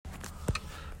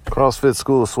CrossFit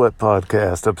School of Sweat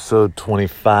podcast, episode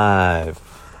 25.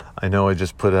 I know I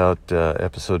just put out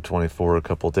episode 24 a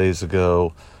couple days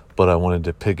ago, but I wanted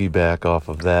to piggyback off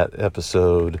of that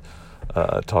episode,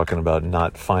 talking about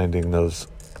not finding those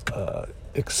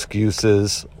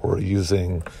excuses or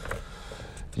using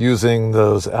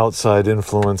those outside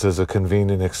influence as a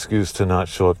convenient excuse to not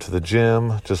show up to the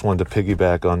gym. Just wanted to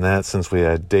piggyback on that since we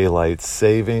had daylight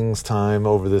savings time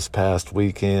over this past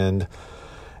weekend.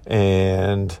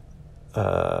 And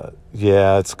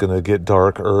it's going to get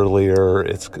dark earlier.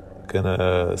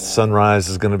 Sunrise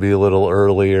is going to be a little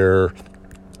earlier.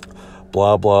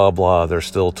 Blah, blah, blah. There's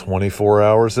still 24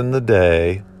 hours in the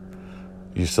day.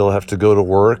 You still have to go to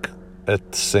work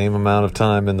at the same amount of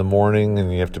time in the morning,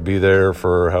 and you have to be there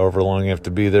for however long you have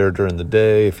to be there during the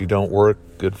day. If you don't work,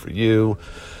 good for you.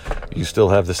 You still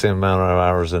have the same amount of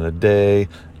hours in a day.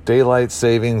 Daylight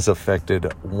savings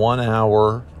affected 1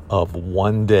 hour of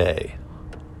one day,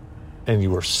 and you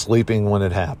were sleeping when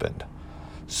it happened.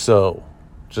 So,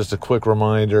 just a quick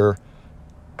reminder,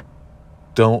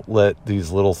 don't let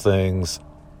these little things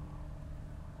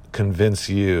convince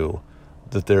you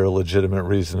that they're a legitimate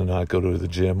reason to not go to the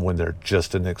gym when they're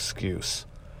just an excuse.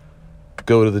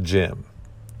 Go to the gym.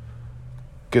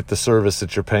 Get the service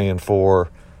that you're paying for.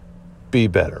 Be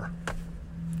better.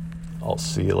 I'll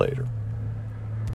see you later.